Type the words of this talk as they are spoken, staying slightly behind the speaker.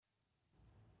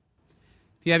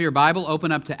If you have your Bible,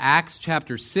 open up to Acts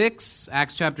chapter 6.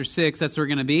 Acts chapter 6, that's where we're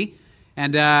going to be.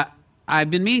 And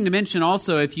I've been meaning to mention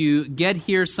also, if you get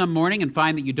here some morning and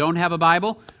find that you don't have a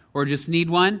Bible or just need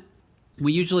one,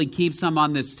 we usually keep some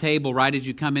on this table right as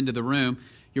you come into the room.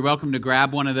 You're welcome to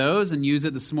grab one of those and use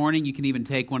it this morning. You can even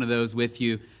take one of those with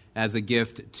you as a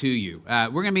gift to you. We're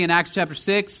going to be in Acts chapter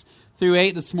 6 through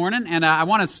 8 this morning. And I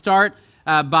want to start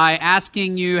by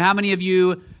asking you, how many of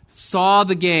you saw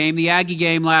the game, the Aggie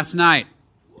game last night?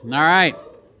 All right.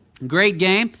 Great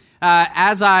game.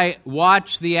 As I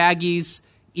watch the Aggies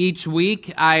each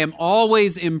week, I am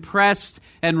always impressed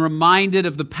and reminded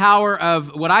of the power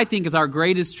of what I think is our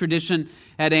greatest tradition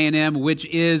at A&M, which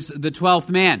is the 12th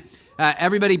man.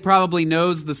 Everybody probably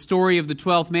knows the story of the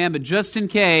 12th man, but just in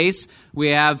case we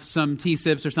have some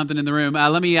T-sips or something in the room,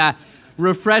 let me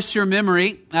refresh your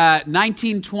memory.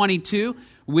 1922,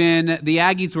 when the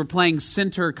Aggies were playing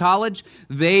Center College,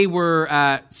 they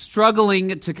were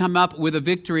struggling to come up with a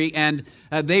victory, and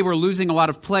they were losing a lot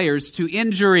of players to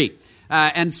injury.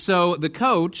 And so the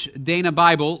coach, Dana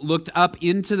Bible, looked up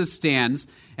into the stands,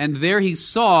 and there he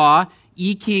saw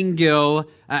E. King Gill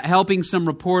helping some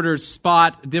reporters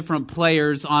spot different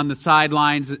players on the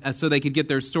sidelines so they could get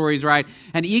their stories right.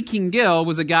 And E. King Gill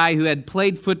was a guy who had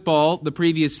played football the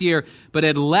previous year, but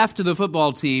had left the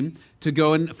football team to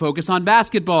go and focus on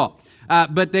basketball.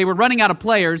 But they were running out of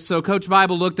players, so Coach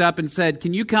Bible looked up and said,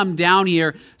 "Can you come down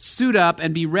here, suit up,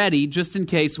 and be ready just in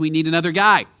case we need another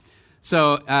guy?"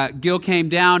 So Gill came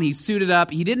down, he suited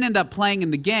up. He didn't end up playing in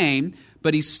the game,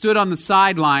 but he stood on the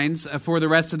sidelines for the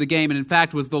rest of the game, and in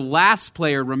fact was the last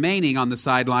player remaining on the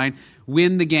sideline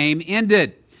when the game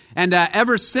ended. And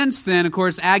ever since then, of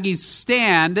course, Aggies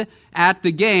stand at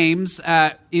the games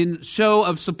in show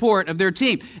of support of their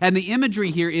team. And the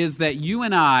imagery here is that you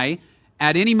and I,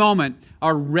 at any moment,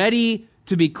 are ready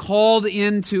to be called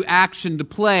into action to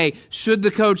play should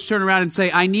the coach turn around and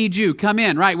say, "I need you, come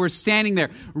in." Right, we're standing there,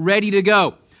 ready to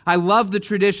go. I love the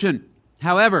tradition.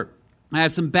 However, I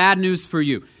have some bad news for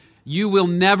you. You will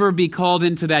never be called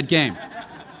into that game.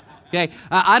 Okay,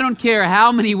 I don't care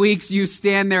how many weeks you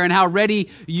stand there and how ready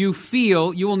you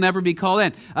feel, you will never be called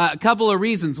in. A couple of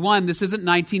reasons. One, this isn't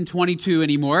 1922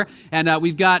 anymore, and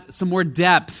we've got some more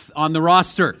depth on the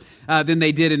roster than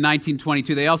they did in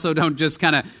 1922. They also don't just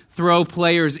kind of throw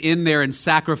players in there and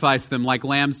sacrifice them like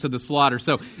lambs to the slaughter.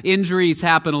 So injuries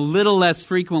happen a little less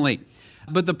frequently.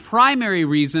 But the primary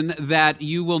reason that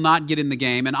you will not get in the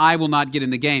game and I will not get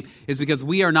in the game is because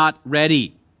we are not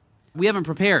ready. We haven't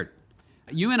prepared.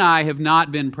 You and I have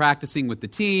not been practicing with the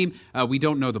team. We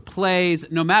don't know the plays.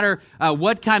 No matter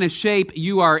what kind of shape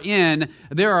you are in,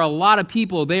 there are a lot of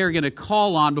people they are going to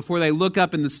call on before they look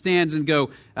up in the stands and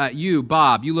go, "You,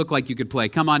 Bob, you look like you could play.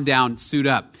 Come on down, suit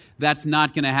up." That's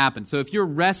not going to happen. So if you're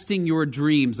resting your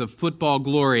dreams of football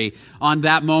glory on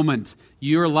that moment,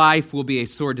 your life will be a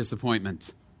sore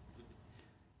disappointment.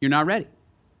 You're not ready.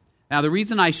 Now, the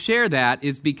reason I share that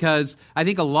is because I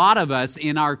think a lot of us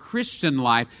in our Christian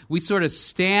life, we sort of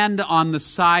stand on the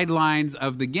sidelines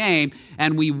of the game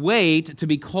and we wait to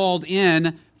be called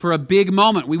in for a big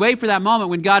moment. We wait for that moment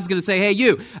when God's going to say, "Hey,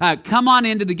 you, come on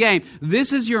into the game."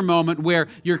 This is your moment where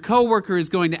your coworker is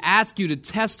going to ask you to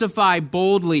testify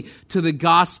boldly to the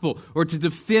gospel or to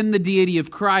defend the deity of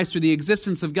Christ or the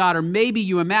existence of God. Or maybe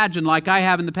you imagine, like I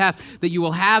have in the past, that you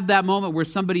will have that moment where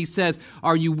somebody says,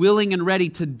 "Are you willing and ready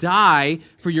to die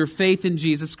for your faith in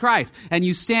Jesus Christ?" And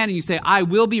you stand and you say, "I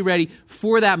will be ready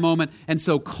for that moment, and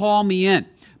so call me in."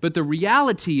 But the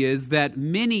reality is that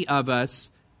many of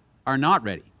us are not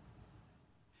ready.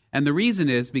 And the reason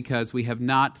is because we have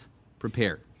not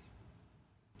prepared.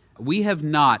 We have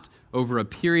not, over a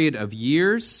period of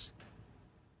years,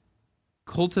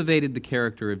 cultivated the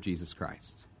character of Jesus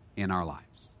Christ in our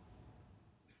lives.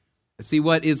 See,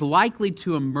 what is likely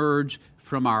to emerge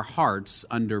from our hearts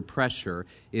under pressure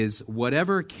is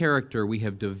whatever character we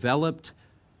have developed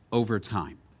over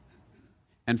time.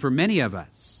 And for many of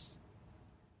us,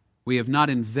 we have not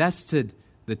invested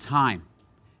the time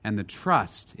and the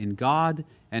trust in God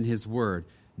and His Word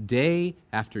day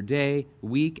after day,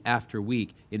 week after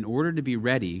week, in order to be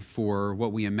ready for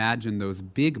what we imagine those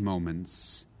big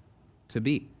moments to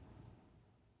be.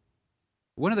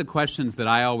 One of the questions that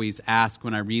I always ask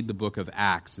when I read the book of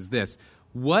Acts is this: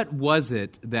 what was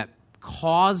it that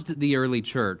caused the early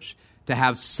church to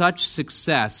have such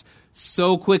success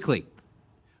so quickly?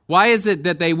 Why is it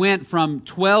that they went from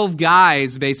 12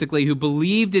 guys, basically, who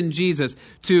believed in Jesus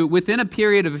to, within a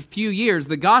period of a few years,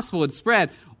 the gospel had spread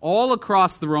all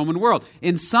across the Roman world?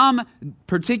 In some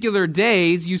particular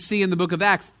days, you see in the book of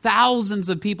Acts, thousands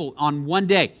of people on one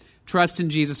day trust in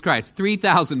Jesus Christ.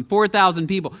 3,000, 4,000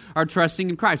 people are trusting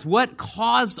in Christ. What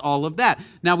caused all of that?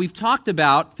 Now, we've talked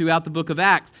about throughout the book of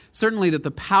Acts, certainly that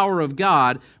the power of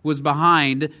God was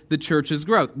behind the church's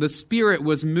growth. The Spirit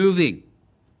was moving.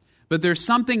 But there's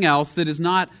something else that is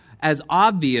not as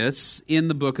obvious in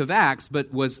the book of Acts,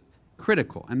 but was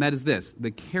critical, and that is this: the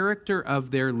character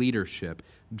of their leadership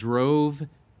drove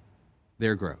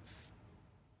their growth.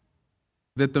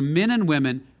 That the men and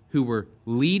women who were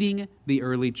leading the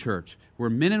early church were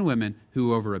men and women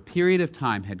who over a period of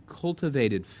time had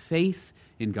cultivated faith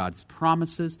in God's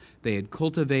promises. They had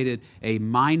cultivated a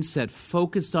mindset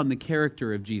focused on the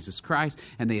character of Jesus Christ,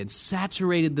 and they had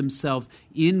saturated themselves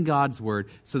in God's Word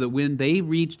so that when they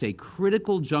reached a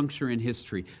critical juncture in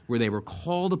history where they were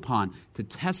called upon to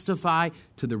testify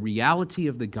to the reality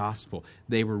of the gospel,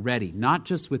 they were ready, not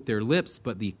just with their lips,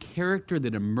 but the character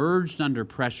that emerged under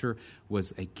pressure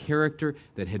was a character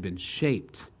that had been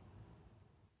shaped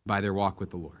by their walk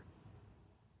with the Lord.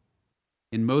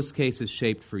 In most cases,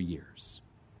 shaped for years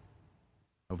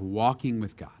of walking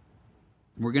with God.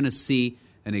 We're going to see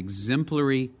an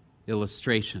exemplary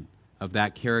illustration of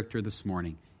that character this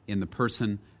morning in the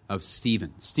person of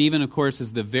Stephen. Stephen, of course,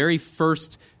 is the very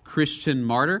first Christian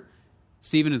martyr.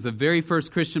 Stephen is the very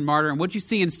first Christian martyr. And what you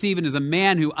see in Stephen is a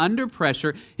man who, under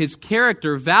pressure, his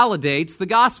character validates the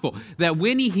gospel. That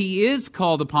when he is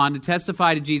called upon to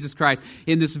testify to Jesus Christ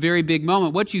in this very big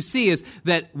moment, what you see is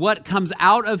that what comes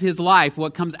out of his life,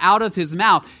 what comes out of his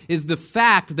mouth, is the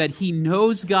fact that he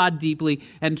knows God deeply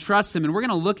and trusts Him. And we're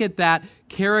going to look at that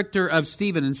character of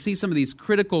Stephen and see some of these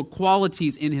critical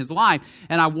qualities in his life.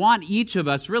 And I want each of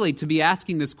us really to be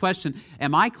asking this question: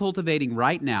 am I cultivating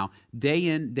right now, day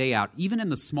in, day out, even in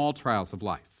the small trials of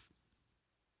life,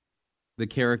 the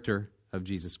character of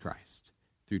Jesus Christ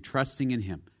through trusting in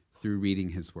Him, through reading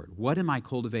His Word? What am I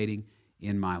cultivating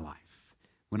in my life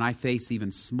when I face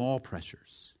even small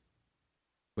pressures,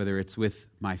 whether it's with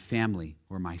my family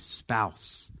or my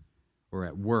spouse, or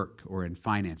at work, or in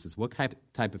finances? What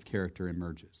type of character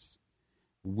emerges?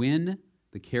 When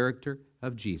the character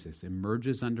of Jesus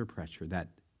emerges under pressure, that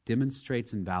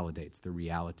demonstrates and validates the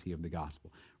reality of the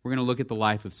gospel. We're going to look at the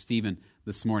life of Stephen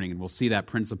this morning, and we'll see that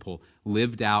principle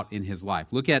lived out in his life.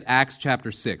 Look at Acts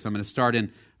chapter 6. I'm going to start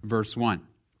in verse 1.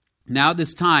 Now at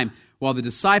this time, while the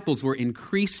disciples were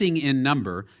increasing in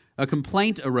number, a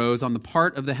complaint arose on the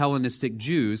part of the Hellenistic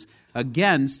Jews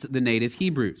against the native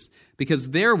Hebrews, because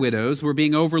their widows were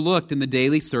being overlooked in the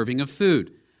daily serving of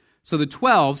food. So the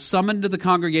 12 summoned the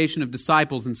congregation of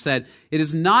disciples and said, "It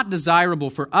is not desirable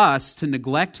for us to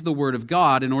neglect the word of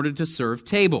God in order to serve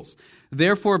tables.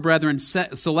 Therefore, brethren,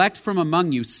 select from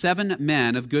among you 7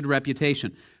 men of good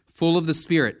reputation, full of the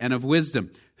Spirit and of wisdom,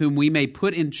 whom we may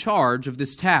put in charge of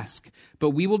this task.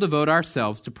 But we will devote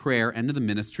ourselves to prayer and to the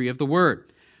ministry of the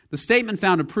word." The statement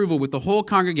found approval with the whole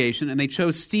congregation, and they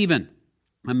chose Stephen,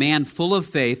 a man full of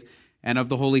faith and of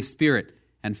the Holy Spirit,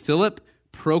 and Philip,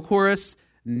 Prochorus,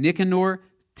 Nicanor,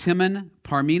 Timon,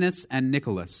 Parmenas, and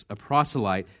Nicholas, a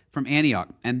proselyte from Antioch.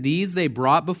 And these they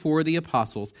brought before the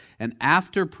apostles, and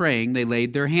after praying they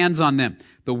laid their hands on them.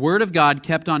 The word of God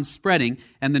kept on spreading,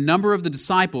 and the number of the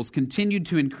disciples continued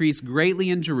to increase greatly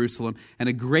in Jerusalem, and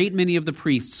a great many of the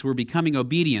priests were becoming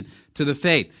obedient to the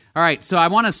faith. All right, so I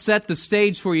want to set the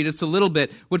stage for you just a little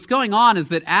bit. What's going on is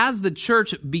that as the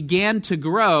church began to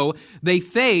grow, they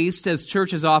faced, as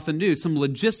churches often do, some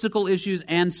logistical issues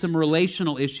and some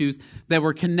relational issues that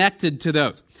were connected to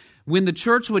those. When the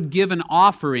church would give an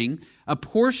offering, a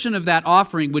portion of that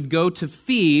offering would go to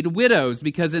feed widows,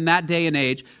 because in that day and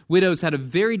age, widows had a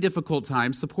very difficult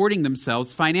time supporting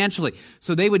themselves financially.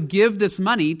 So they would give this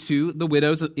money to the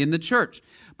widows in the church.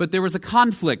 But there was a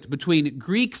conflict between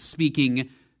Greek-speaking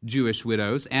Jewish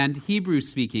widows and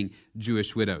Hebrew-speaking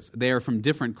Jewish widows. They are from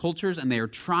different cultures, and they are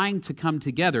trying to come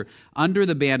together under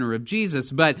the banner of Jesus,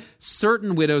 but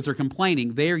certain widows are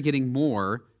complaining they are getting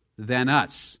more than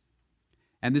us.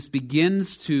 And this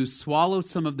begins to swallow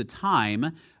some of the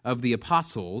time of the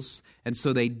apostles, and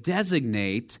so they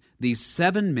designate these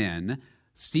 7 men.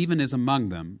 Stephen is among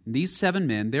them. These 7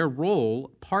 men, their role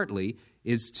partly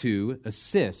is to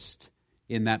assist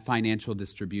in that financial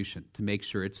distribution, to make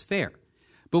sure it's fair.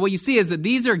 But what you see is that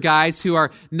these are guys who are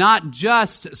not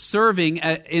just serving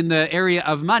in the area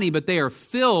of money, but they are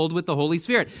filled with the Holy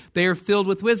Spirit. They are filled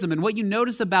with wisdom. And what you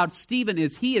notice about Stephen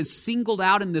is he is singled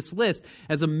out in this list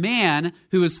as a man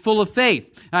who is full of faith.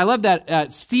 And I love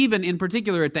that Stephen in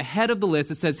particular, at the head of the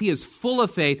list, it says he is full of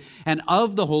faith and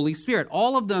of the Holy Spirit.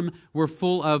 All of them were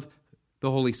full of the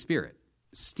Holy Spirit.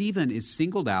 Stephen is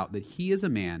singled out that he is a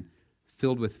man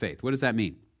filled with faith. What does that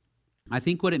mean? I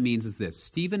think what it means is this: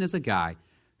 Stephen is a guy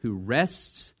who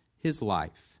rests his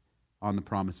life on the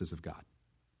promises of God.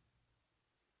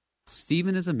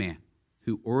 Stephen is a man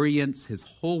who orients his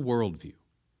whole worldview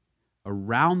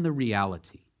around the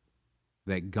reality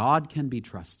that God can be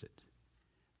trusted,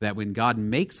 that when God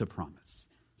makes a promise,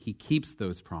 he keeps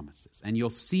those promises. And you'll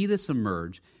see this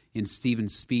emerge in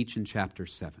Stephen's speech in chapter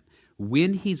 7.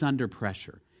 When he's under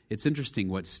pressure, it's interesting,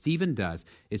 what Stephen does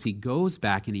is he goes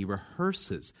back and he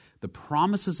rehearses the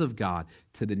promises of God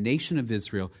to the nation of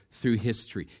Israel through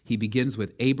history. He begins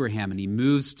with Abraham and he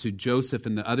moves to Joseph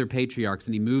and the other patriarchs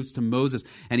and he moves to Moses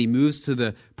and he moves to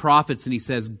the prophets and he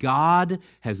says, God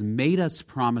has made us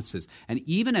promises. And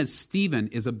even as Stephen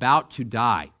is about to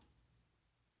die,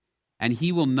 and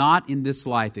he will not in this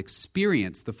life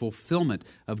experience the fulfillment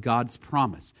of God's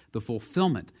promise, the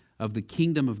fulfillment of the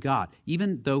kingdom of God.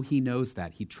 Even though he knows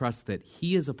that, he trusts that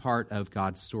he is a part of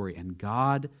God's story, and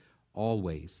God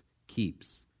always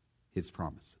keeps his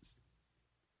promises.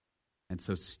 And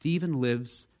so Stephen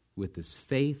lives with this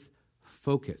faith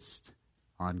focused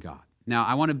on God. Now,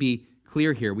 I want to be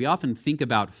clear here. We often think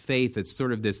about faith as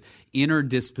sort of this inner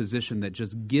disposition that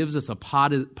just gives us a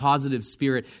positive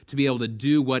spirit to be able to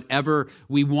do whatever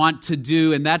we want to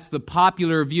do, and that's the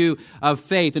popular view of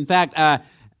faith. In fact,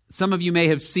 some of you may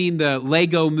have seen the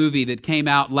Lego movie that came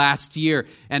out last year,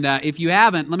 and if you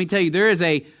haven't, let me tell you, there is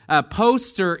a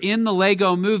poster in the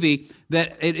Lego movie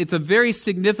that it's a very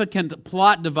significant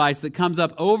plot device that comes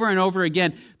up over and over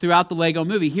again throughout the Lego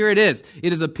movie. Here it is.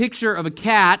 It is a picture of a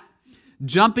cat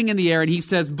jumping in the air, and he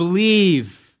says,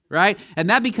 believe, right?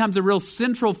 And that becomes a real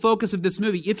central focus of this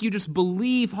movie. If you just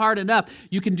believe hard enough,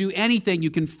 you can do anything. You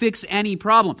can fix any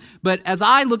problem. But as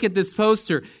I look at this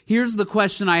poster, here's the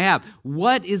question I have.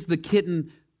 What is the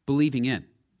kitten believing in?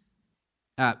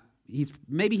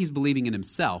 Maybe he's believing in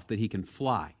himself that he can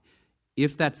fly.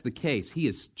 If that's the case, he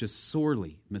is just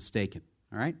sorely mistaken.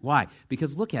 All right? Why?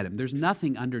 Because look at him. There's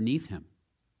nothing underneath him.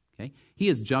 Okay? He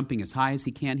is jumping as high as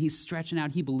he can. He's stretching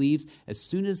out. He believes. As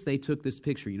soon as they took this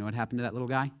picture, you know what happened to that little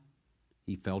guy?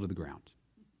 He fell to the ground.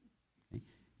 Okay?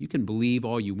 You can believe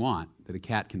all you want that a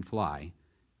cat can fly,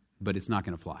 but it's not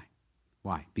going to fly.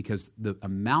 Why? Because the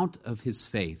amount of his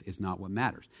faith is not what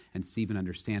matters. And Stephen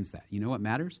understands that. You know what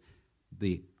matters?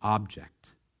 The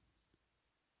object.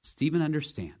 Stephen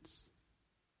understands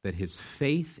that his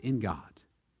faith in God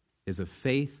is a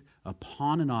faith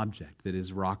upon an object that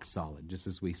is rock solid, just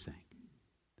as we sang,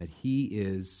 that he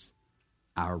is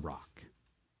our rock.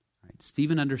 Right?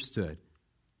 Stephen understood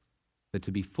that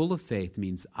to be full of faith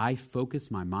means I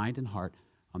focus my mind and heart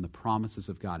on the promises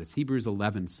of God. As Hebrews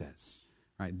 11 says,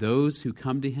 right, those who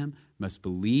come to him must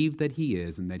believe that he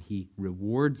is and that he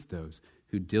rewards those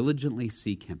who diligently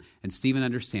seek him. And Stephen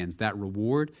understands that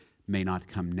reward may not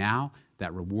come now,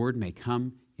 that reward may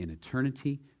come in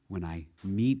eternity when I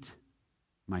meet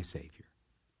my Savior,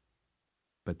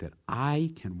 but that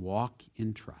I can walk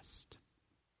in trust.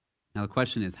 Now the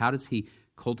question is, how does he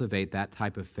cultivate that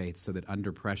type of faith so that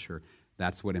under pressure,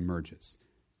 that's what emerges?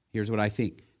 Here's what I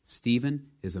think. Stephen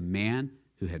is a man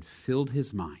who had filled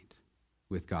his mind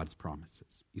with God's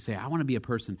promises. You say, I want to be a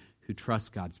person who trusts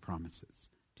God's promises.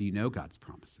 Do you know God's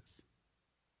promises?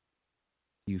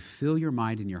 Do you fill your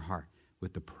mind and your heart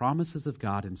with the promises of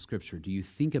God in Scripture? Do you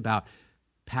think about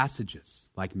passages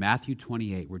like Matthew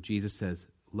 28, where Jesus says,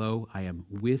 lo, I am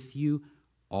with you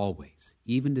always,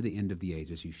 even to the end of the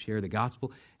age. As you share the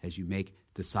gospel, as you make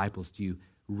disciples, do you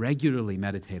regularly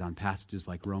meditate on passages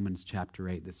like Romans chapter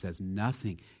 8 that says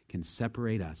nothing can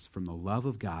separate us from the love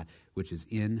of God which is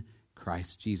in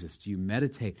Christ Jesus? Do you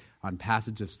meditate on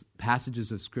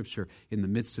passages of Scripture in the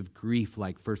midst of grief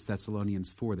like 1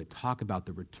 Thessalonians 4 that talk about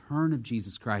the return of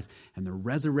Jesus Christ and the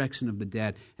resurrection of the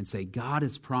dead and say God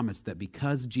has promised that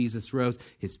because Jesus rose,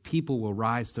 his people will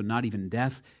rise so not even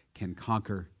death can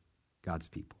conquer God's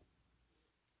people?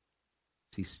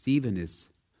 See, Stephen is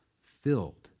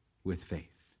filled with faith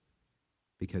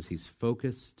because he's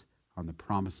focused on the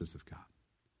promises of God.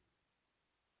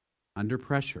 Under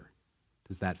pressure,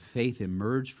 does that faith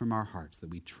emerge from our hearts that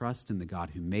we trust in the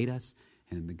God who made us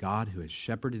and in the God who has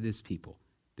shepherded his people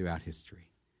throughout history?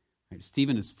 Right?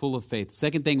 Stephen is full of faith.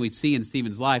 Second thing we see in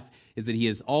Stephen's life is that he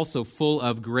is also full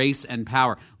of grace and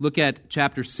power. Look at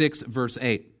chapter 6, verse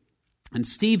 8. And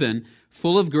Stephen,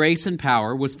 full of grace and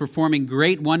power, was performing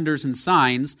great wonders and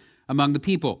signs among the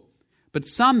people. But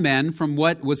some men from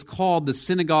what was called the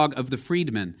synagogue of the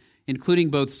freedmen, including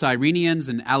both Cyrenians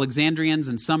and Alexandrians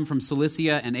and some from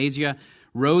Cilicia and Asia,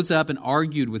 rose up and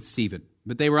argued with Stephen.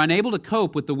 But they were unable to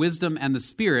cope with the wisdom and the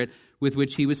spirit with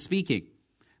which he was speaking.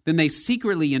 Then they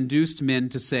secretly induced men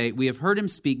to say, we have heard him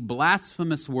speak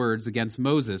blasphemous words against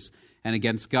Moses and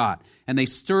against God. And they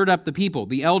stirred up the people,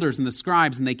 the elders and the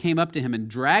scribes, and they came up to him and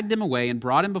dragged him away and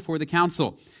brought him before the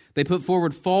council. They put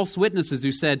forward false witnesses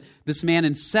who said, "This man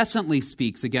incessantly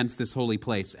speaks against this holy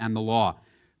place and the law.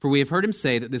 For we have heard him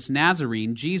say that this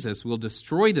Nazarene, Jesus, will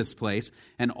destroy this place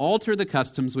and alter the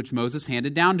customs which Moses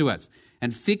handed down to us."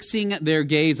 And fixing their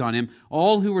gaze on him,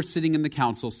 all who were sitting in the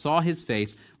council saw his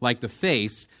face like the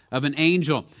face of an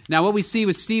angel. Now, what we see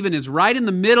with Stephen is right in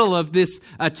the middle of this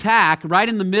attack, right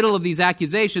in the middle of these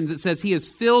accusations, it says he is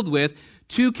filled with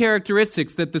two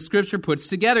characteristics that the Scripture puts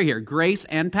together here, grace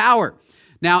and power.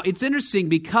 Now, it's interesting,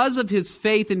 because of his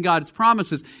faith in God's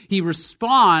promises, he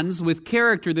responds with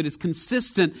character that is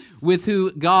consistent with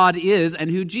who God is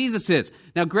and who Jesus is.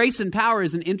 Now, grace and power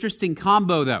is an interesting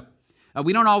combo, though.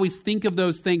 We don't always think of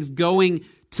those things going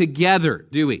together,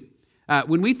 do we?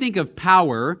 When we think of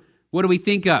power, what do we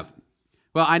think of?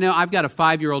 Well, I know I've got a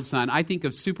 5-year-old son. I think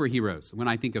of superheroes when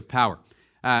I think of power.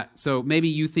 So maybe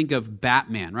you think of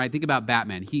Batman, right? Think about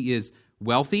Batman. He is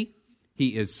wealthy.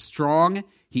 He is strong.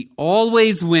 He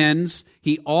always wins.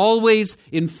 He always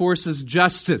enforces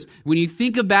justice. When you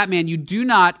think of Batman, you do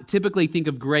not typically think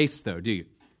of grace, though, do you?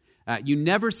 You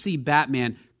never see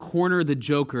Batman corner the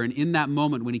Joker, and in that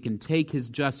moment when he can take his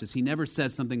justice, he never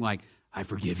says something like, "I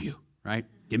forgive you," right?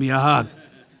 "Give me a hug.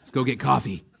 Let's go get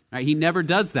coffee." Right? He never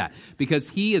does that because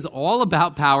he is all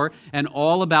about power and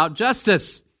all about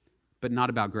justice, but not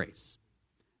about grace.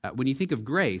 When you think of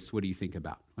grace, what do you think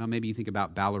about? Well, maybe you think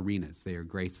about ballerinas. They are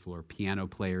graceful, or piano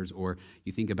players, or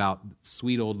you think about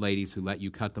sweet old ladies who let you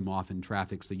cut them off in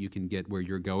traffic so you can get where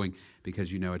you're going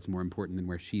because you know it's more important than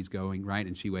where she's going, right?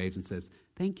 And she waves and says,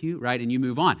 "Thank you," right? And you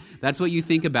move on. That's what you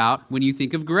think about when you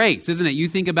think of grace, isn't it? You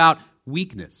think about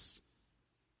weakness.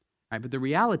 Right? But the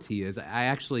reality is, I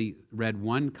actually read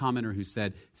one commenter who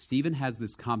said, Stephen has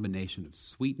this combination of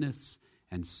sweetness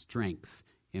and strength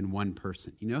in one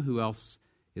person. You know who else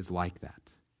is like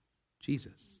that?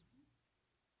 Jesus.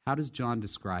 How does John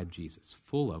describe Jesus?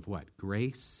 Full of what?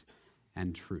 Grace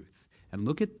and truth. And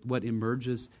look at what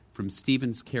emerges from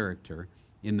Stephen's character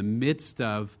in the midst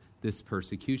of this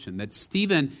persecution. That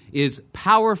Stephen is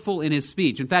powerful in his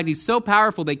speech. In fact, he's so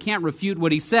powerful they can't refute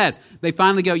what he says. They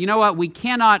finally go, you know what? We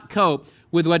cannot cope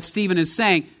with what Stephen is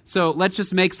saying, so let's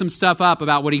just make some stuff up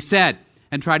about what he said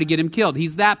and try to get him killed.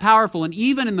 He's that powerful. And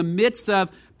even in the midst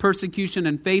of persecution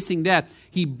and facing death,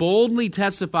 he boldly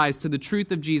testifies to the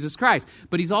truth of Jesus Christ.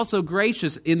 But he's also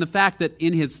gracious in the fact that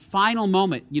in his final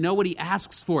moment, you know what he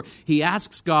asks for? He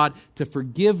asks God to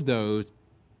forgive those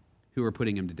who are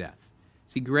putting him to death.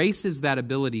 See, grace is that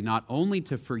ability not only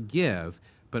to forgive,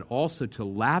 but also to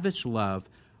lavish love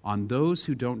on those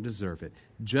who don't deserve it,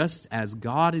 just as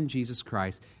God in Jesus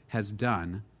Christ has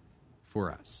done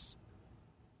for us.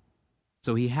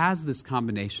 So he has this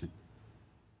combination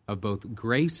of both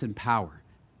grace and power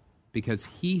because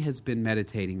he has been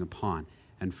meditating upon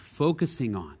and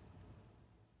focusing on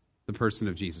the person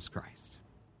of Jesus Christ.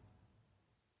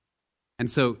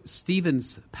 And so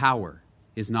Stephen's power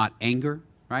is not anger,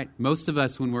 right? Most of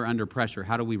us, when we're under pressure,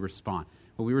 how do we respond?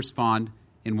 Well, we respond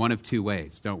in one of two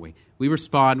ways, don't we? We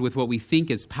respond with what we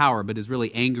think is power, but is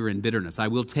really anger and bitterness. I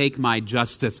will take my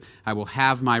justice. I will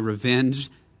have my revenge.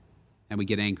 And we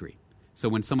get angry. So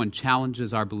when someone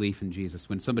challenges our belief in Jesus,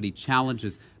 when somebody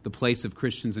challenges the place of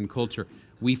Christians in culture,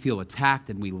 we feel attacked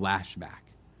and we lash back.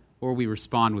 Or we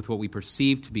respond with what we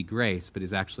perceive to be grace, but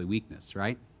is actually weakness,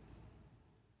 right?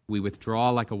 We withdraw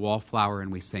like a wallflower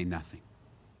and we say nothing.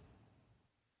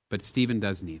 But Stephen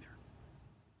does neither.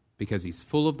 Because he's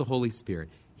full of the Holy Spirit,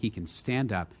 he can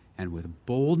stand up and with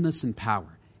boldness and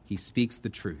power, he speaks the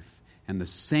truth. And the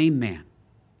same man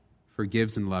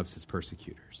forgives and loves his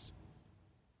persecutors.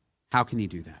 How can he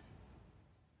do that?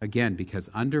 Again, because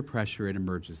under pressure it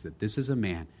emerges that this is a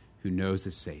man who knows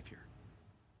his Savior.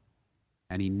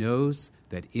 And he knows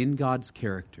that in God's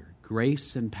character,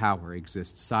 grace and power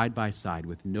exist side by side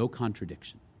with no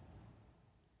contradiction.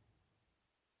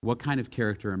 What kind of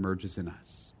character emerges in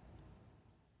us?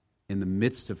 In the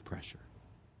midst of pressure,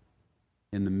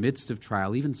 in the midst of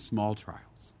trial, even small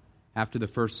trials. After the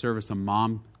first service, a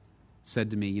mom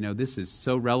said to me, you know, this is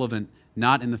so relevant,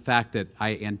 not in the fact that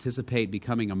I anticipate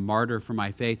becoming a martyr for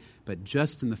my faith, but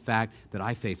just in the fact that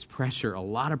I face pressure, a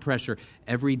lot of pressure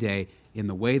every day in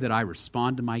the way that I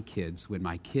respond to my kids when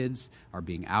my kids are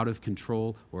being out of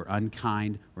control or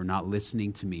unkind or not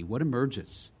listening to me. What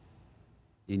emerges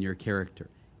in your character,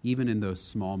 even in those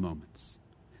small moments?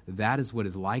 That is what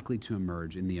is likely to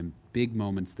emerge in the big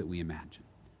moments that we imagine.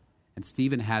 And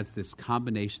Stephen has this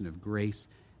combination of grace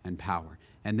and power.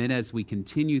 And then as we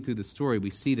continue through the story, we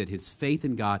see that his faith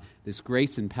in God, this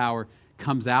grace and power,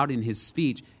 comes out in his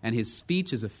speech, and his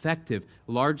speech is effective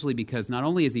largely because not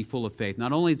only is he full of faith,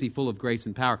 not only is he full of grace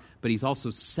and power, but he's also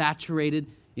saturated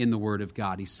in the Word of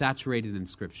God. He's saturated in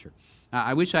Scripture.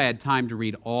 I wish I had time to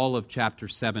read all of chapter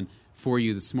 7 for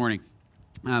you this morning,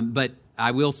 but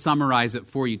I will summarize it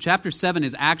for you. Chapter 7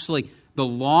 is actually the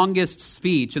longest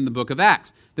speech in the book of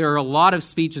Acts. There are a lot of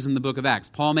speeches in the book of Acts.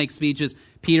 Paul makes speeches,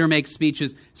 Peter makes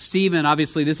speeches, Stephen,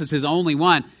 obviously this is his only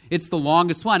one. It's the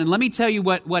longest one. And let me tell you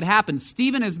what happened.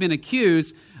 Stephen has been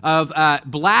accused of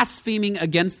blaspheming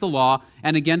against the law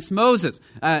and against Moses.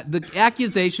 The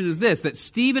accusation is this, that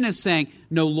Stephen is saying,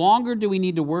 no longer do we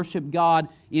need to worship God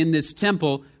in this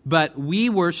temple, but we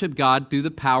worship God through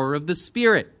the power of the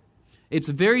Spirit. It's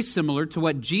very similar to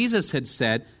what Jesus had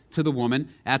said to the woman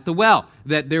at the well,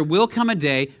 that there will come a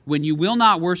day when you will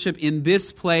not worship in this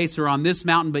place or on this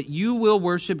mountain, but you will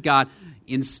worship God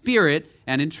in spirit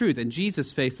and in truth. And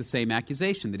Jesus faced the same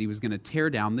accusation, that he was going to tear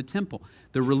down the temple.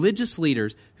 The religious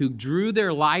leaders who drew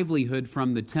their livelihood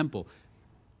from the temple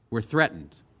were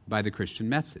threatened by the Christian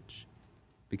message,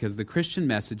 because the Christian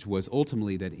message was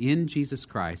ultimately that in Jesus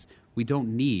Christ, we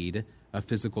don't need a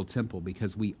physical temple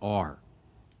because we are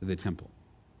the temple.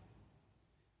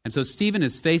 And so Stephen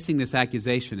is facing this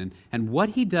accusation, and what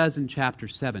he does in chapter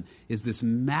 7 is this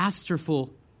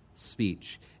masterful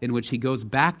speech in which he goes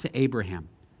back to Abraham,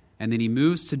 and then he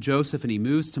moves to Joseph, and he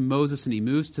moves to Moses, and he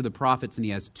moves to the prophets, and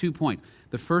he has 2 points.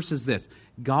 The first is this: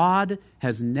 God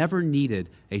has never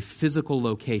needed a physical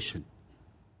location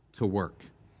to work.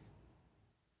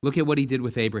 Look at what he did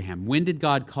with Abraham. When did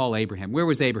God call Abraham? Where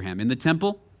was Abraham? In the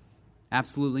temple?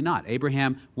 Absolutely not.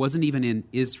 Abraham wasn't even in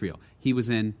Israel. He was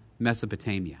in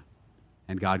Mesopotamia,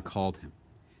 and God called him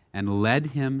and led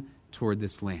him toward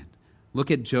this land.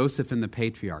 Look at Joseph and the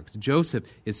patriarchs. Joseph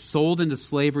is sold into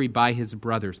slavery by his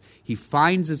brothers. He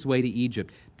finds his way to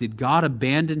Egypt. Did God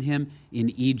abandon him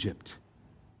in Egypt?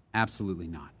 Absolutely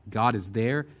not. God is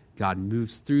there. God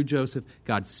moves through Joseph.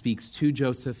 God speaks to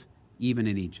Joseph, even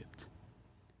in Egypt.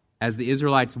 As the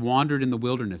Israelites wandered in the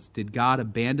wilderness, did God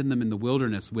abandon them in the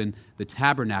wilderness when the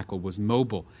tabernacle was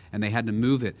mobile and they had to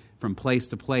move it from place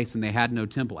to place and they had no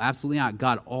temple? Absolutely not.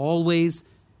 God always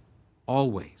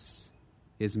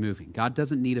is moving. God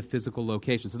doesn't need a physical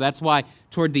location. So that's why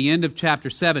toward the end of chapter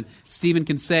 7, Stephen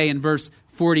can say in verse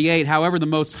 48, however, the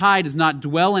Most High does not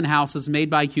dwell in houses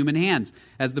made by human hands,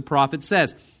 as the prophet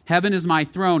says, heaven is my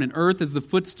throne and earth is the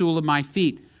footstool of my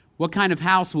feet. What kind of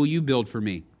house will you build for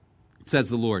me? Says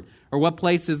the Lord. Or what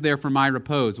place is there for my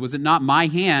repose? Was it not my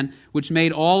hand which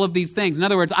made all of these things? In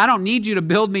other words, I don't need you to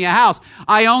build me a house.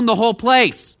 I own the whole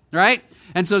place, right?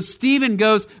 And so Stephen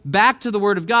goes back to the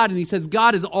Word of God and he says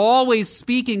God is always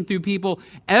speaking through people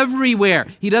everywhere.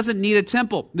 He doesn't need a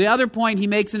temple. The other point he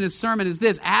makes in his sermon is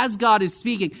this: as God is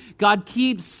speaking, God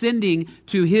keeps sending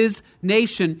to his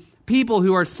nation people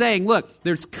who are saying, look,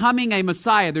 there's coming a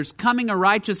Messiah, there's coming a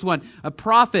righteous one, a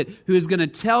prophet who is going to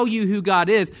tell you who God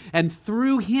is, and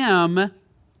through him,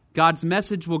 God's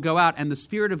message will go out, and the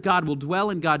Spirit of God will dwell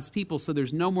in God's people, so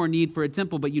there's no more need for a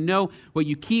temple. But you know what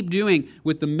you keep doing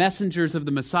with the messengers of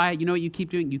the Messiah? You know what you keep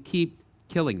doing? You keep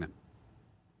killing them.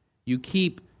 You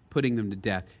keep putting them to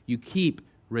death. You keep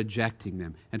rejecting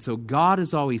them. And so God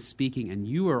is always speaking, and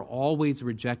you are always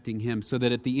rejecting him, so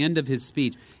that at the end of his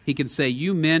speech, he can say,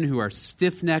 you men who are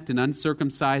stiff-necked and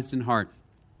uncircumcised in heart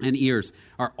and ears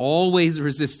are always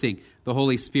resisting the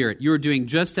Holy Spirit. You are doing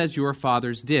just as your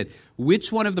fathers did.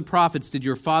 Which one of the prophets did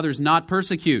your fathers not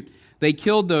persecute? They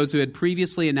killed those who had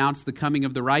previously announced the coming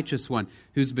of the righteous one,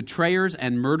 whose betrayers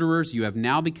and murderers you have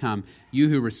now become, you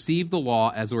who received the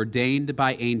law as ordained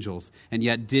by angels, and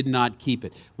yet did not keep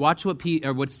it. Watch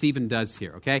what Stephen does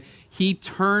here, okay? He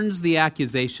turns the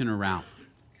accusation around,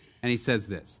 and he says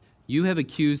this: you have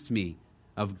accused me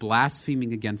of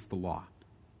blaspheming against the law.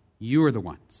 You are the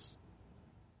ones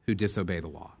who disobey the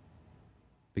law,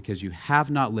 because you have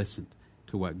not listened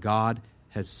to what God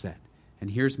has said.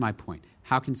 And here's my point.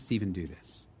 How can Stephen do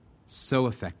this so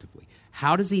effectively?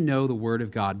 How does he know the Word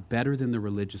of God better than the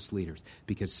religious leaders?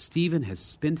 Because Stephen has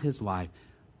spent his life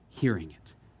hearing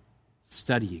it,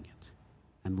 studying it,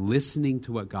 and listening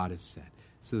to what God has said,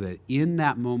 so that in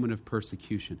that moment of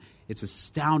persecution, it's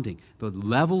astounding the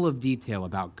level of detail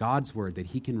about God's Word that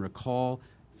he can recall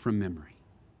from memory.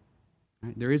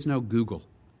 Right? There is no Google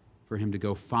for him to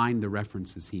go find the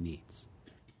references he needs.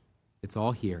 It's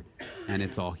all here, and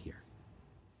it's all here.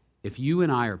 If you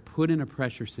and I are put in a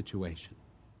pressure situation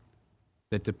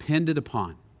that depended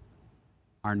upon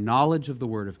our knowledge of the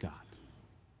Word of God,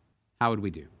 how would we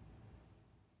do?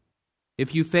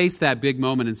 If you face that big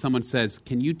moment and someone says,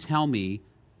 can you tell me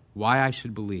why I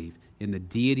should believe in the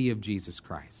deity of Jesus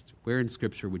Christ, where in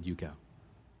Scripture would you go?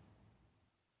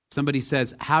 Somebody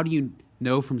says, how do you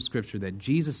know from Scripture that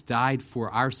Jesus died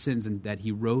for our sins and that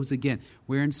he rose again?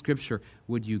 Where in Scripture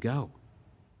would you go?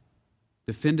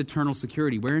 Defend eternal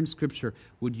security. Where in Scripture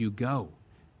would you go?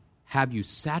 Have you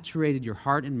saturated your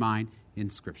heart and mind in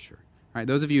Scripture? All right,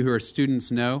 those of you who are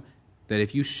students know that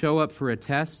if you show up for a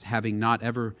test having not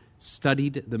ever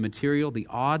studied the material, the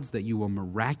odds that you will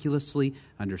miraculously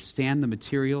understand the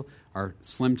material are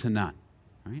slim to none.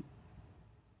 Right?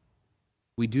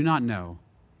 We do not know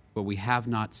what we have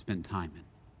not spent time in.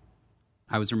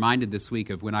 I was reminded this week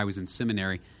of when I was in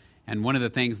seminary, and one of the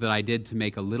things that I did to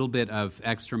make a little bit of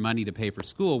extra money to pay for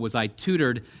school was I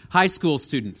tutored high school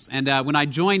students. And when I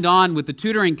joined on with the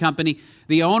tutoring company,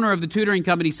 the owner of the tutoring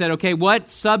company said, okay, what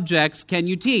subjects can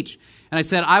you teach? And I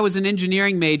said, I was an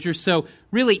engineering major, so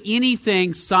really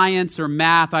anything science or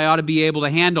math I ought to be able to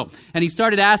handle. And he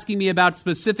started asking me about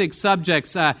specific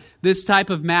subjects. This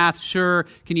type of math, sure.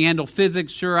 Can you handle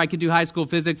physics? Sure, I could do high school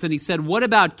physics. And he said, what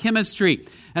about chemistry?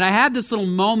 And I had this little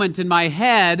moment in my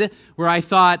head where I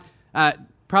thought,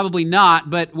 probably not,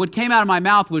 but what came out of my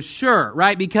mouth was sure,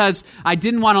 right? Because I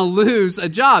didn't want to lose a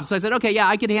job. So I said, okay, yeah,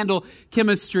 I could handle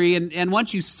chemistry. And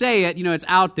once you say it, it's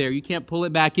out there. You can't pull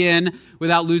it back in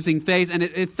without losing face. And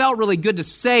it felt really good to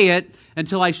say it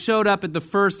until I showed up at the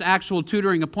first actual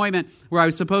tutoring appointment where I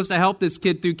was supposed to help this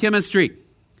kid through chemistry.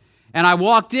 And I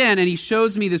walked in, and he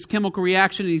shows me this chemical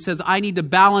reaction, and he says, I need to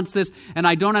balance this, and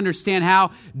I don't understand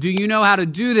how. Do you know how to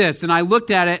do this? And I looked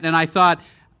at it, and I thought,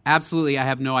 absolutely, I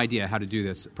have no idea how to do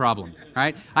this problem,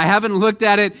 right? I haven't looked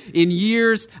at it in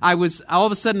years. I was all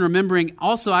of a sudden remembering,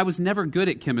 also, I was never good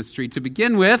at chemistry to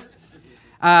begin with.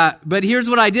 But here's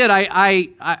what I did.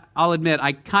 I'll admit,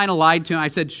 I kind of lied to him. I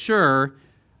said, sure,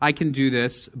 I can do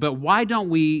this, but why don't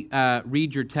we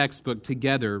read your textbook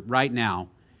together right now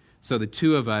so the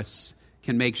two of us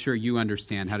can make sure you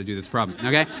understand how to do this problem,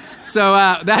 okay? So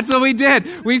that's what we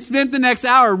did. We spent the next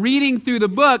hour reading through the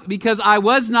book because I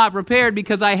was not prepared,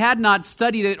 because I had not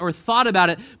studied it or thought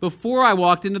about it before I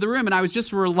walked into the room. And I was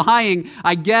just relying,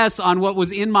 I guess, on what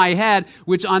was in my head,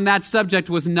 which on that subject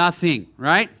was nothing,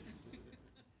 right?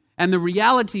 And the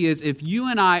reality is, if you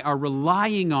and I are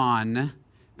relying on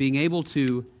being able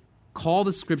to call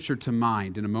the Scripture to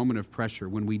mind in a moment of pressure,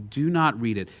 when we do not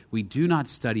read it, we do not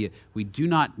study it, we do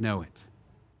not know it,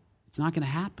 it's not going to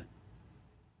happen.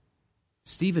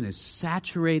 Stephen is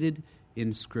saturated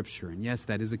in Scripture. And yes,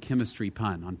 that is a chemistry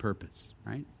pun on purpose,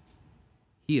 right?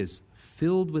 He is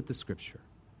filled with the Scripture.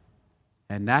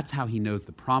 And that's how he knows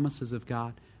the promises of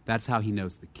God. That's how he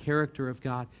knows the character of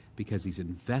God, because he's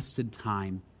invested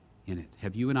time in it.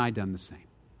 Have you and I done the same?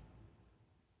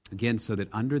 Again, so that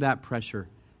under that pressure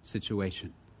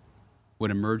situation,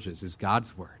 what emerges is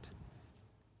God's Word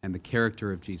and the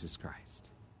character of Jesus Christ.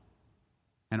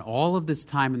 And all of this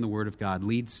time in the Word of God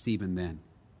leads Stephen then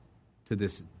to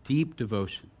this deep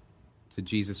devotion to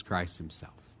Jesus Christ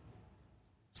himself.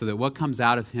 So that what comes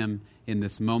out of him in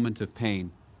this moment of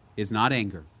pain is not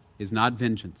anger, is not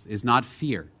vengeance, is not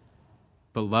fear,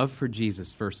 but love for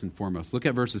Jesus first and foremost. Look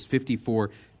at verses 54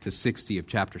 to 60 of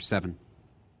chapter 7.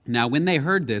 Now when they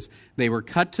heard this, they were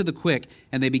cut to the quick,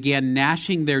 and they began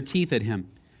gnashing their teeth at him.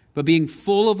 But being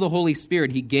full of the Holy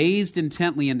Spirit, he gazed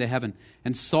intently into heaven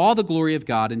and saw the glory of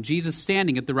God and Jesus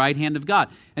standing at the right hand of God.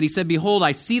 And he said, Behold,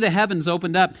 I see the heavens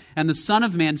opened up and the Son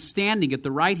of Man standing at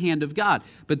the right hand of God.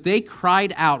 But they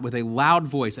cried out with a loud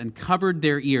voice and covered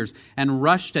their ears and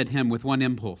rushed at him with one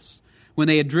impulse. When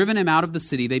they had driven him out of the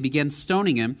city, they began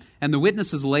stoning him, and the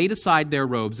witnesses laid aside their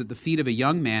robes at the feet of a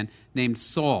young man named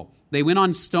Saul. They went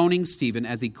on stoning Stephen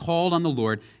as he called on the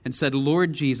Lord and said,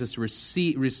 Lord Jesus,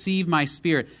 receive my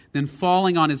spirit. Then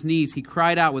falling on his knees, he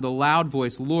cried out with a loud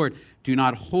voice, Lord, do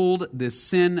not hold this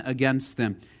sin against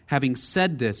them. Having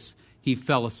said this, he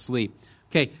fell asleep.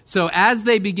 Okay, so as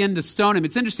they begin to stone him,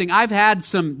 it's interesting. I've had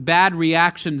some bad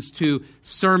reactions to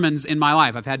sermons in my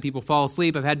life. I've had people fall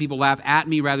asleep. I've had people laugh at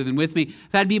me rather than with me.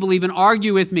 I've had people even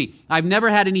argue with me. I've never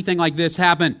had anything like this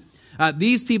happen.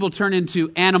 These people turn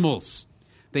into animals.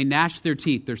 They gnash their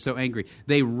teeth. They're so angry.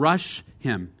 They rush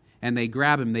him and they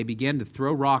grab him. They begin to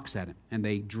throw rocks at him and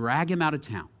they drag him out of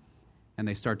town and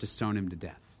they start to stone him to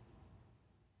death.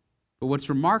 But what's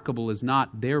remarkable is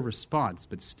not their response,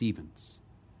 but Stephen's.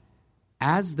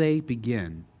 As they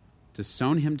begin to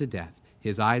stone him to death,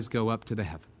 his eyes go up to the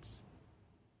heavens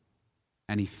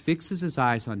and he fixes his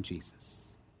eyes on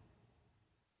Jesus.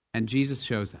 And Jesus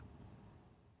shows up.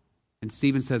 And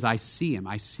Stephen says, I see him.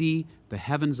 I see the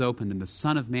heavens opened and the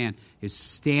Son of Man is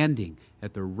standing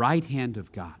at the right hand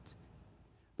of God.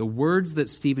 The words that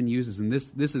Stephen uses, and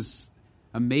this is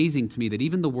amazing to me, that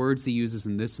even the words he uses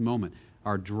in this moment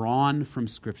are drawn from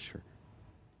Scripture,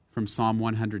 from Psalm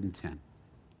 110.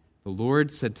 The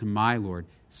Lord said to my Lord,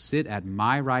 sit at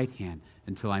my right hand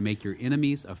until I make your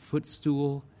enemies a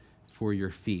footstool before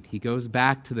your feet. He goes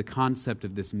back to the concept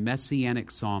of this messianic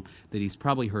psalm that he's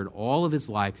probably heard all of his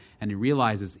life, and he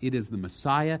realizes it is the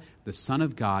Messiah, the Son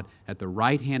of God, at the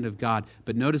right hand of God.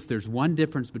 But notice there's one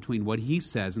difference between what he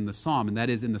says in the psalm, and that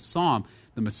is in the psalm,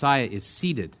 the Messiah is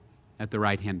seated at the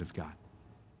right hand of God.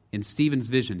 In Stephen's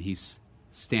vision, he's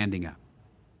standing up.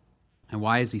 And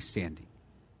why is he standing?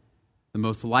 The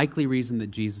most likely reason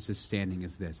that Jesus is standing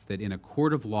is this, that in a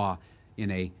court of law,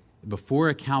 before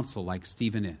a council like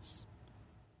Stephen is,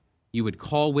 you would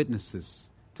call witnesses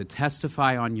to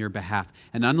testify on your behalf.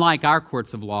 And unlike our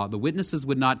courts of law, the witnesses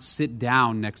would not sit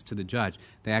down next to the judge.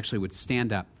 They actually would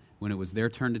stand up when it was their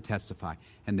turn to testify,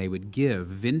 and they would give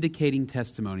vindicating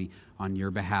testimony on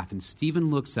your behalf. And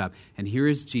Stephen looks up, and here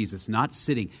is Jesus, not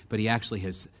sitting, but he actually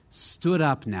has stood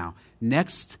up now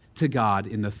next to God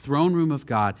in the throne room of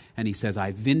God, and he says,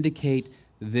 I vindicate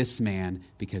this man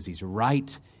because he's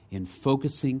right in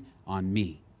focusing on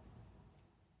me.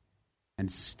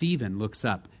 And Stephen looks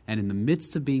up, and in the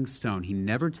midst of being stoned, he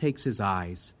never takes his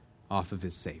eyes off of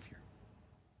his Savior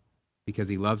because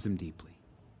he loves him deeply,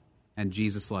 and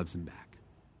Jesus loves him back.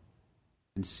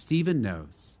 And Stephen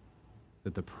knows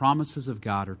that the promises of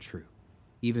God are true,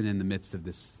 even in the midst of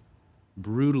this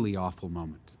brutally awful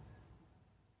moment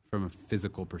from a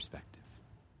physical perspective.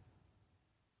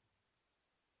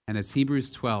 And as Hebrews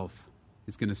 12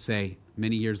 is going to say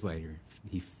many years later,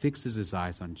 he fixes his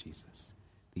eyes on Jesus,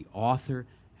 the author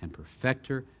and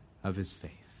perfecter of his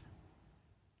faith.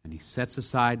 And he sets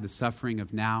aside the suffering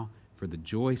of now for the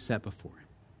joy set before him.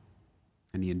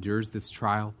 And he endures this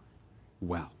trial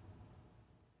well.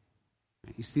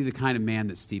 You see the kind of man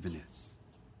that Stephen is.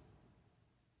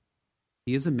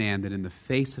 He is a man that in the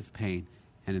face of pain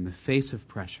and in the face of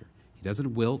pressure, he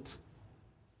doesn't wilt,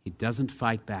 he doesn't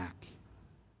fight back,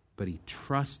 but he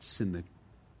trusts in the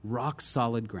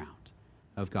rock-solid ground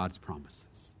of God's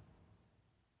promises.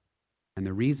 And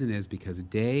the reason is because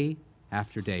day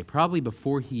after day, probably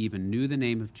before he even knew the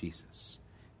name of Jesus,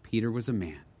 Peter was a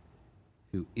man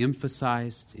who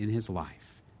emphasized in his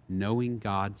life knowing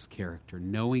God's character,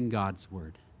 knowing God's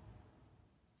word,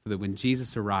 so that when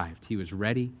Jesus arrived, he was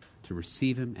ready to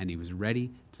receive him and he was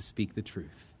ready to speak the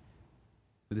truth.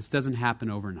 But this doesn't happen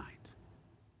overnight.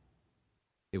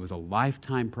 It was a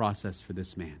lifetime process for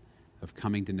this man of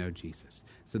coming to know Jesus,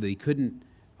 so that he couldn't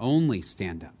only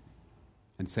stand up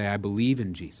and say, I believe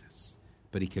in Jesus,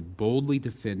 but he could boldly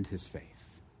defend his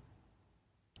faith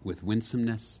with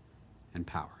winsomeness and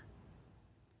power.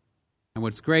 And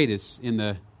what's great is in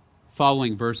the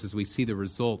following verses, we see the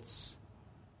results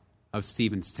of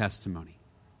Stephen's testimony.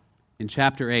 In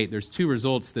chapter 8, there's two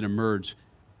results that emerge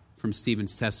from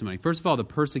Stephen's testimony. First of all, the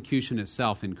persecution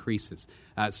itself increases.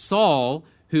 Saul,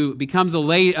 who becomes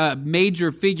a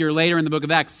major figure later in the book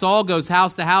of Acts, Saul goes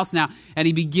house to house now, and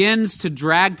he begins to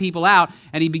drag people out,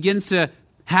 and he begins to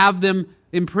have them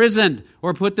imprisoned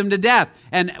or put them to death.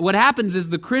 And what happens is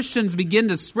the Christians begin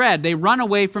to spread. They run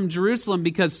away from Jerusalem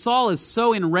because Saul is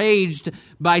so enraged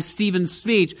by Stephen's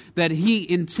speech that he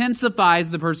intensifies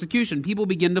the persecution. People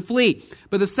begin to flee.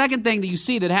 But the second thing that you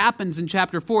see that happens in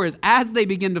chapter 4 is as they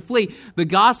begin to flee, the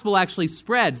gospel actually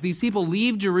spreads. These people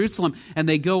leave Jerusalem and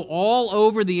they go all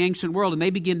over the ancient world and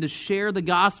they begin to share the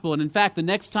gospel. And in fact, the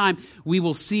next time we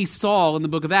will see Saul in the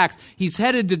book of Acts, he's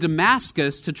headed to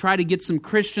Damascus to try to get some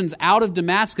Christians out of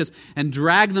Damascus and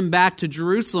drag them back to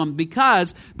Jerusalem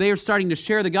because they are starting to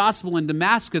share the gospel in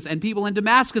Damascus, and people in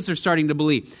Damascus are starting to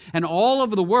believe. And all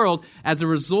over the world, as a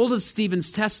result of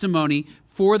Stephen's testimony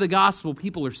for the gospel,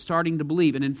 people are starting to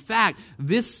believe. And in fact,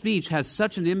 this speech has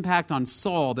such an impact on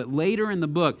Saul that later in the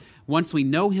book, once we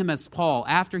know him as Paul,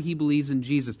 after he believes in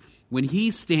Jesus, when he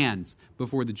stands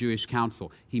before the Jewish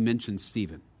council, he mentions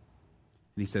Stephen.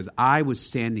 And he says, I was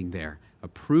standing there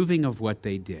approving of what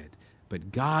they did,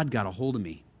 but God got a hold of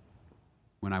me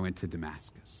when I went to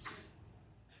Damascus.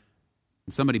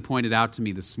 And somebody pointed out to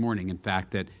me this morning, in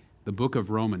fact, that the book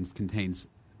of Romans contains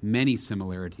many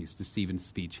similarities to Stephen's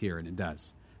speech here, and it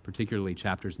does, particularly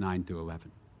chapters 9 through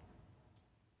 11.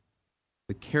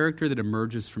 The character that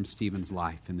emerges from Stephen's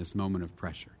life in this moment of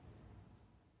pressure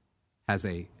has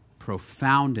a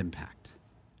profound impact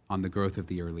on the growth of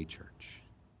the early church.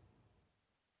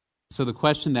 So the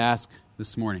question to ask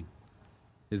this morning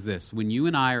is this: when you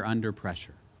and I are under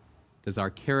pressure, does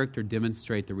our character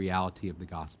demonstrate the reality of the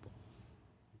gospel?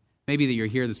 Maybe that you're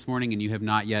here this morning and you have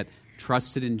not yet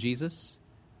trusted in Jesus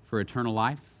for eternal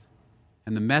life.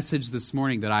 And the message this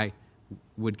morning that I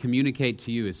would communicate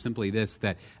to you is simply this,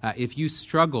 that if you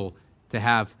struggle to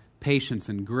have patience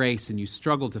and grace and you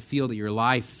struggle to feel that your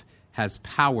life has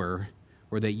power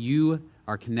or that you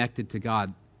are connected to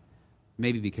God,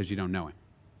 maybe because you don't know Him.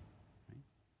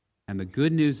 And the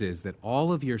good news is that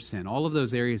all of your sin, all of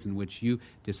those areas in which you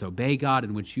disobey God,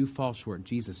 in which you fall short,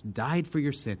 Jesus died for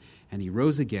your sin, and he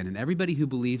rose again. And everybody who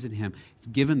believes in him is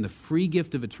given the free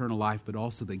gift of eternal life, but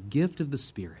also the gift of the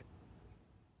Spirit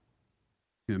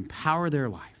to empower their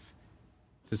life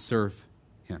to serve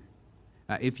him.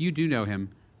 If you do know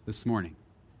him this morning,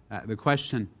 the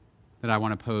question that I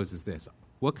want to pose is this: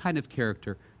 what kind of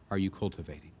character are you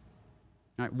cultivating?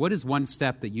 All right, what is one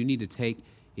step that you need to take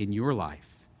in your life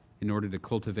in order to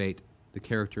cultivate the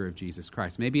character of Jesus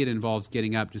Christ? Maybe it involves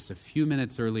getting up just a few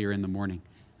minutes earlier in the morning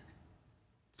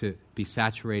to be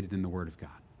saturated in the Word of God,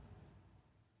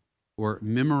 or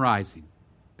memorizing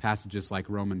passages like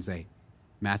Romans 8,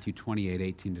 Matthew 28,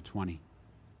 18 to 20,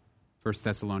 1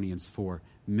 Thessalonians 4,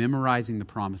 memorizing the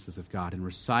promises of God and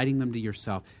reciting them to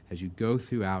yourself as you go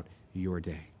throughout your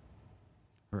day,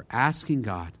 or asking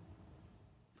God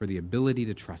for the ability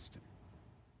to trust him.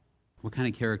 What kind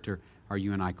of character are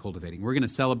you and I cultivating? We're going to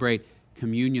celebrate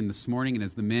communion this morning, and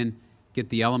as the men get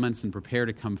the elements and prepare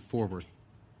to come forward,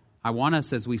 I want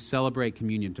us, as we celebrate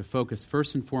communion, to focus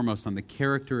first and foremost on the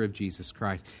character of Jesus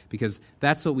Christ, because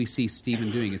that's what we see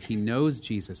Stephen doing, is he knows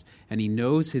Jesus, and he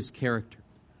knows his character.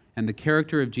 And the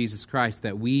character of Jesus Christ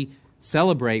that we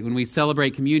celebrate when we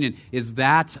celebrate communion is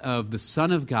that of the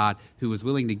Son of God who was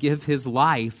willing to give his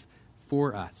life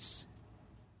for us.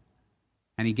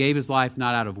 And he gave his life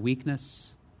not out of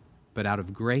weakness, but out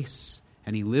of grace.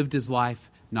 And he lived his life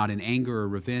not in anger or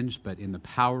revenge, but in the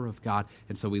power of God.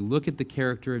 And so we look at the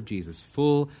character of Jesus,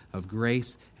 full of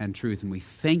grace and truth, and we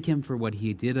thank him for what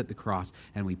he did at the cross,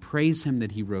 and we praise him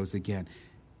that he rose again.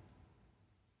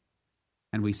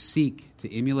 And we seek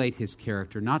to emulate his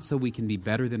character, not so we can be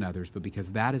better than others, but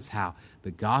because that is how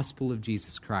the gospel of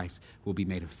Jesus Christ will be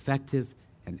made effective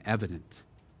and evident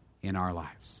in our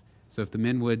lives. So if the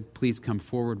men would please come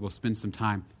forward, we'll spend some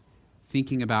time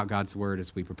thinking about God's word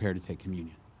as we prepare to take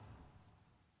communion.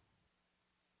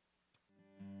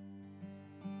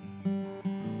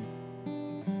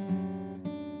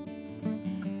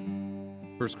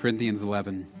 1 Corinthians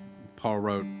 11, Paul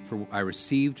wrote, "For I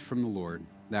received from the Lord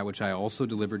that which I also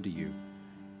delivered to you,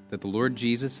 that the Lord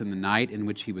Jesus, in the night in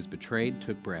which he was betrayed,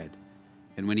 took bread.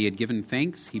 And when he had given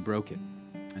thanks, he broke it,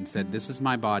 and said, 'This is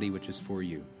my body, which is for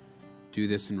you. Do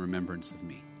this in remembrance of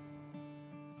me.'"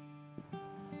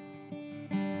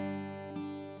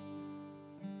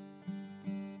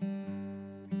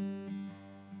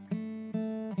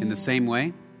 In the same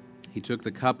way, he took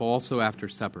the cup also after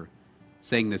supper,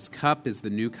 saying, "This cup is the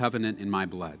new covenant in my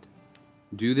blood.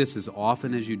 Do this as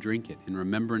often as you drink it in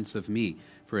remembrance of me.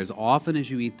 For as often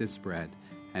as you eat this bread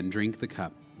and drink the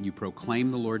cup, you proclaim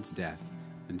the Lord's death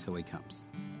until he comes."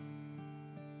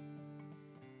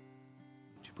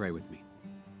 Would you pray with me?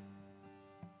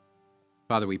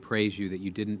 Father, we praise you that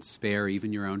you didn't spare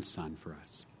even your own Son for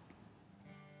us,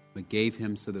 but gave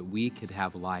him so that we could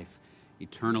have life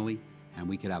eternally, and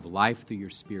we could have life through your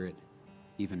Spirit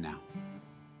even now.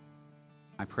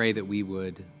 I pray that we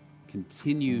would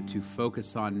continue to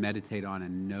focus on, meditate on,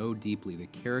 and know deeply the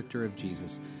character of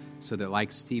Jesus, so that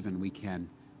like Stephen, we can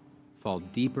fall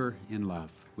deeper in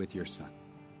love with your Son,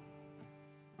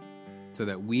 so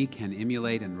that we can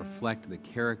emulate and reflect the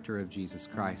character of Jesus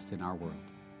Christ in our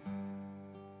world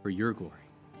for your glory.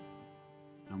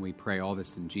 And we pray all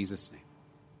this in Jesus' name.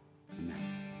 Amen.